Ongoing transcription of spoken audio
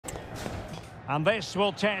And this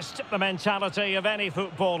will test the mentality of any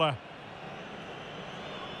footballer.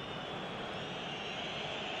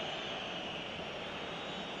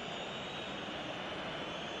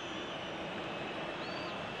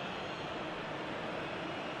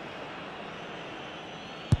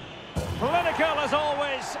 Clinical as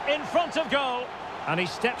always, in front of goal. And he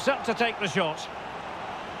steps up to take the shot.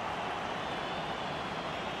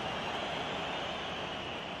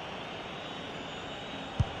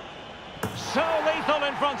 So lethal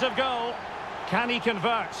in front of goal. Can he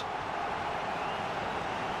convert?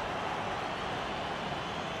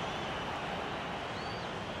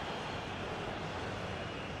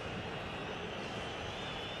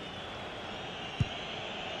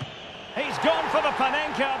 He's gone for the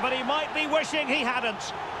Panenka, but he might be wishing he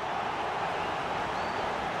hadn't.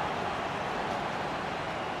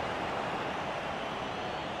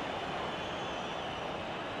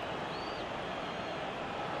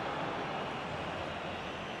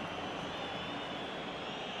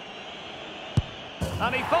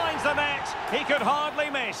 And he finds the net. He could hardly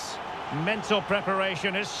miss. Mental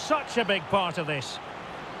preparation is such a big part of this.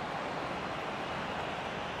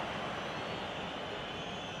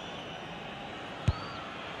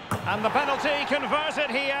 And the penalty converted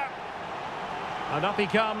here. And up he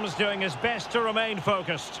comes, doing his best to remain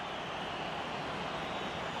focused.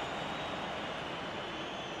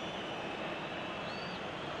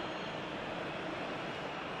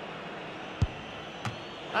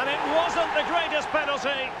 And it wasn't the greatest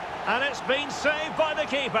penalty, and it's been saved by the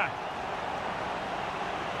keeper.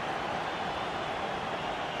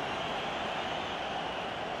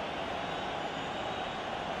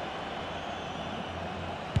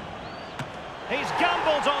 He's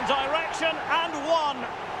gambled on direction and won.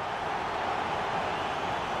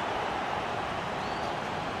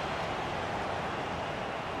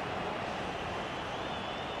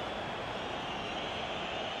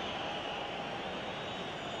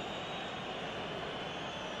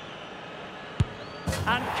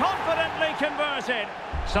 And confidently converted.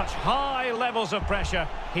 Such high levels of pressure.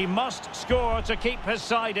 He must score to keep his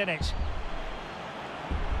side in it.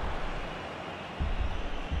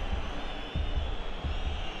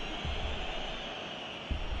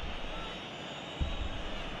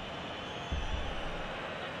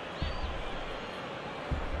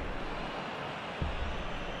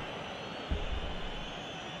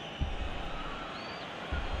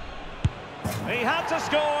 He had to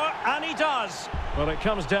score, and he does. Well, it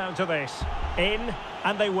comes down to this. In,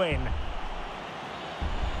 and they win.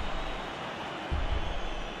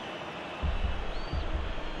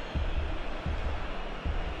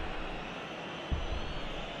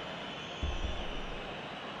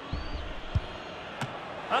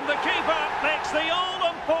 And the keeper makes the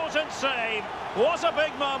all-important save. What a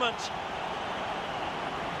big moment.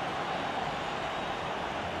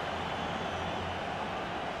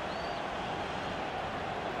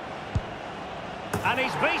 And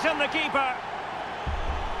he's beaten the keeper.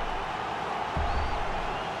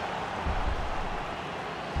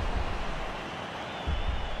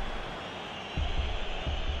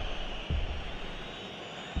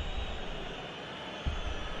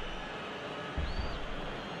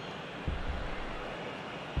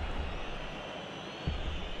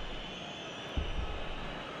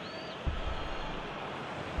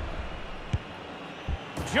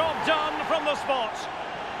 Job done from the spot.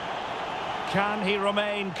 Can he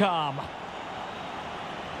remain calm?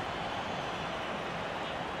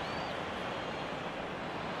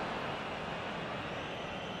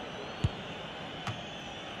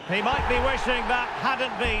 He might be wishing that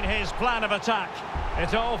hadn't been his plan of attack.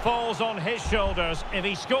 It all falls on his shoulders. If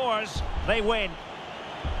he scores, they win.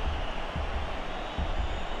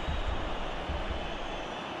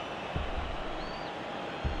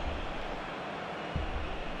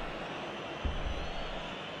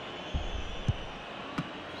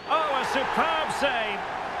 Oh, a superb save.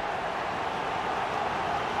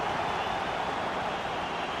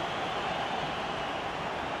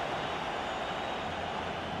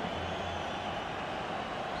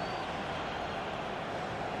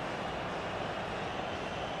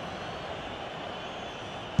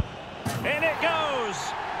 In it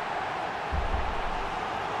goes.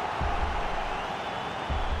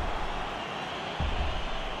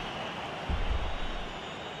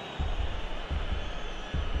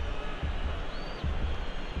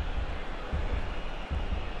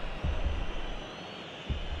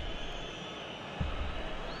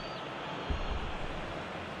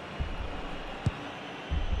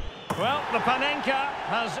 Well, the Panenka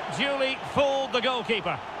has duly fooled the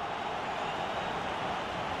goalkeeper.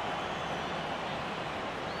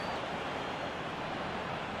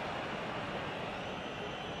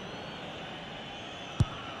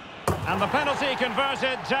 And the penalty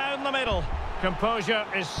converted down the middle. Composure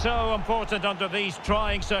is so important under these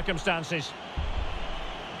trying circumstances.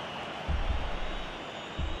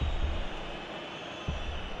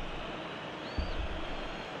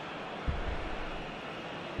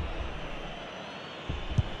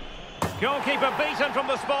 Goalkeeper beaten from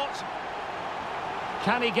the spot.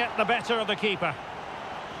 Can he get the better of the keeper?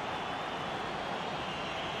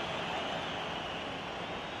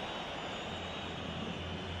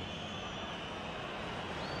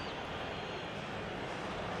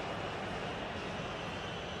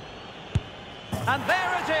 And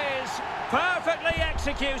there it is, perfectly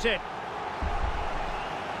executed.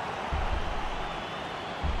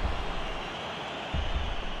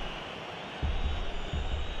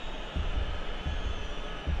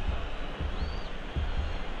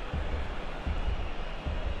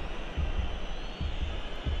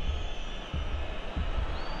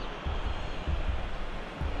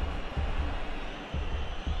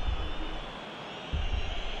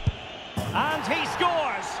 And he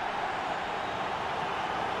scores!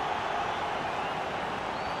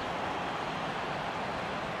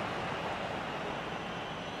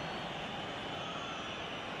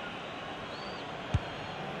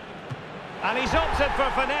 And he's opted for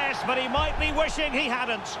finesse, but he might be wishing he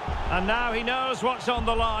hadn't. And now he knows what's on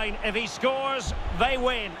the line. If he scores, they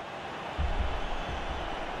win.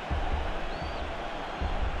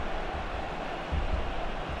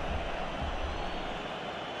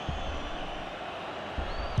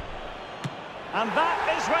 And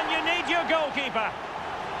that is when you need your goalkeeper.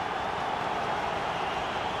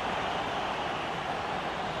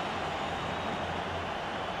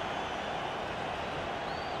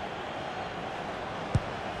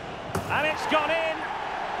 And it's gone in.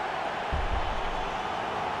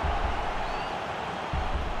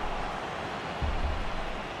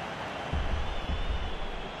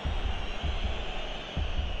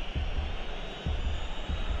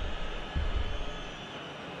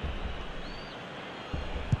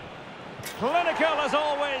 Clinical as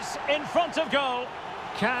always, in front of goal.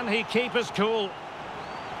 Can he keep his cool?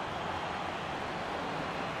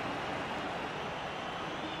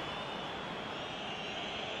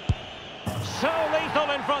 So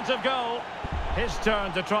lethal in front of goal. His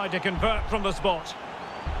turn to try to convert from the spot.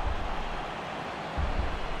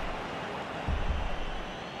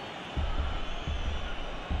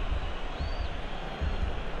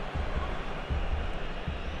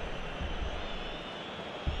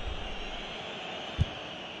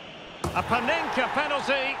 A Panenka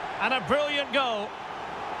penalty and a brilliant goal.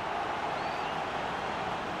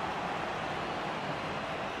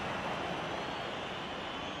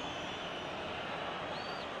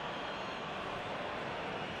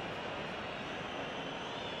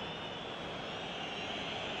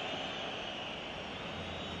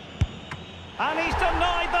 And he's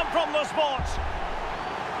denied them from the spot.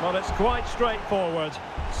 Well, it's quite straightforward.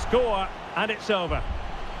 Score, and it's over.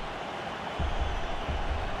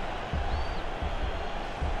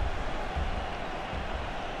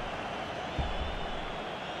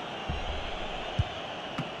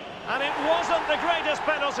 And it wasn't the greatest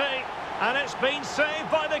penalty, and it's been saved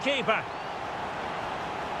by the keeper.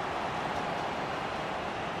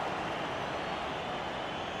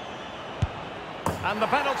 And the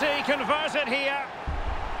penalty converted here.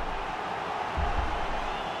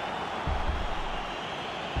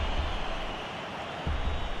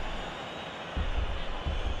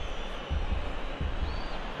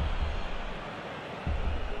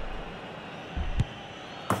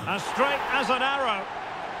 As straight as an arrow.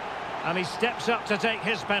 And he steps up to take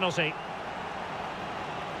his penalty.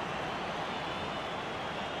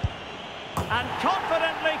 And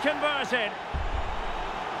confidently converted.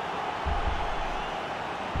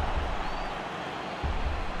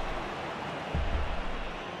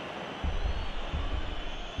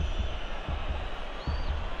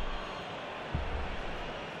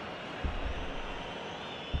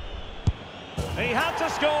 He had to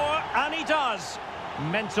score, and he does.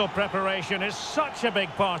 Mental preparation is such a big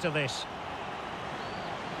part of this.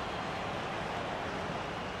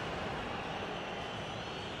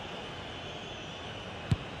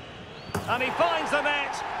 And he finds the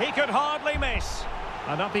net. He could hardly miss.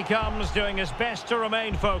 And up he comes, doing his best to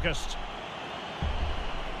remain focused.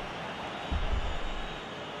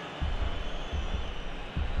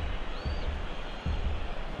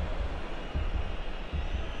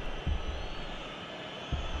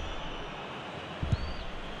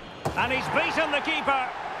 And he's beaten the keeper.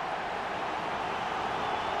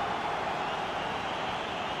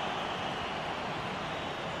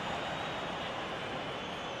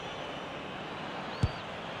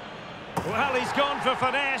 Well, he's gone for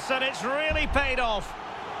finesse, and it's really paid off.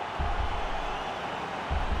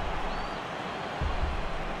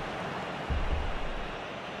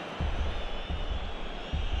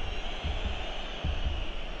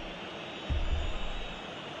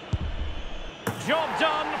 Job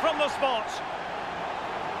done from the spot.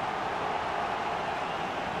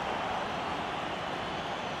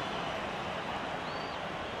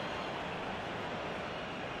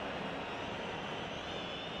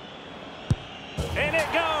 In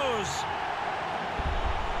it goes.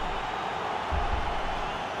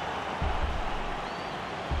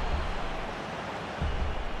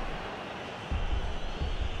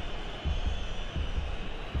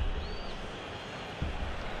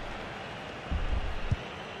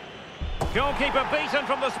 Goalkeeper beaten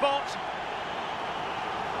from the spot.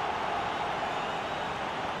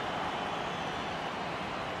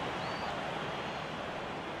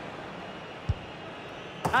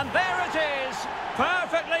 And there it is,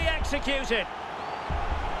 perfectly executed.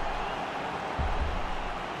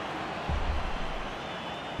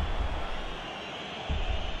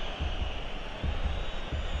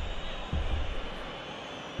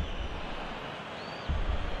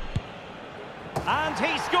 And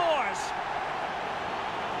he scores.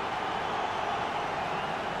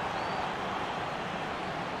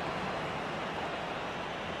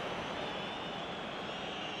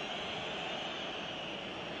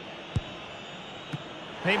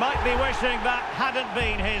 He might be wishing that hadn't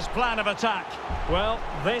been his plan of attack. Well,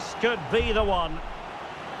 this could be the one.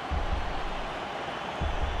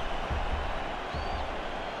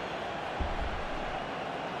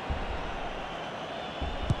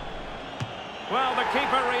 Well, the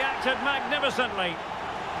keeper reacted magnificently.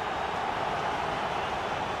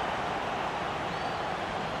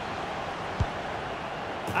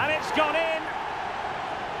 And it's gone in.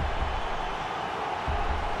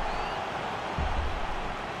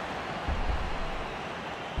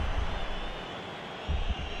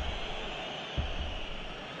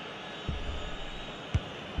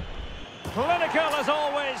 Clinical as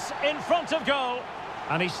always, in front of goal.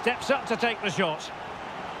 And he steps up to take the shot.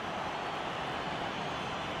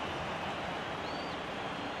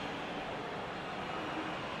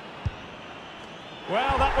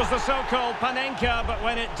 Well, that was the so-called panenka, but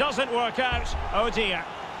when it doesn't work out, oh dear.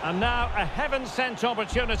 And now a heaven-sent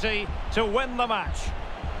opportunity to win the match.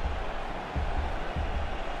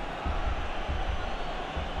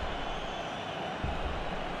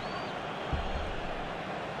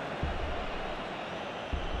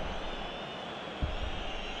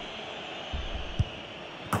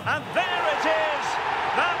 And there it is!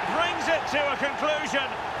 That brings it to a conclusion,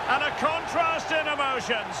 and a contrast in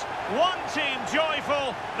emotions. One team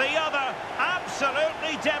joyful, the other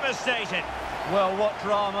absolutely devastated. Well, what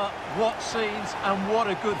drama, what scenes, and what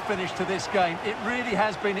a good finish to this game. It really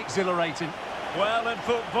has been exhilarating. Well, in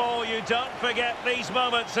football, you don't forget these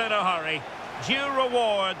moments in a hurry. Due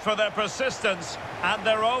reward for their persistence and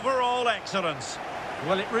their overall excellence.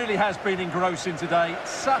 Well, it really has been engrossing today.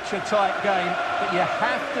 Such a tight game, but you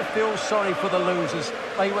have to feel sorry for the losers.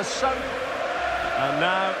 They were so... And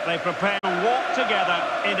now they prepare to walk together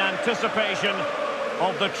in anticipation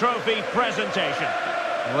of the trophy presentation.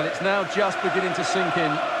 Well, it's now just beginning to sink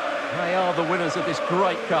in. They are the winners of this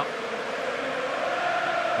great cup.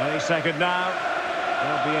 Any second now,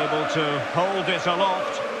 they'll be able to hold it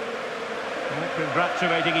aloft.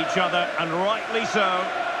 Congratulating each other, and rightly so.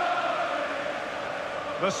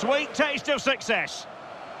 The sweet taste of success.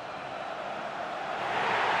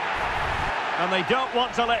 And they don't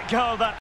want to let go of that.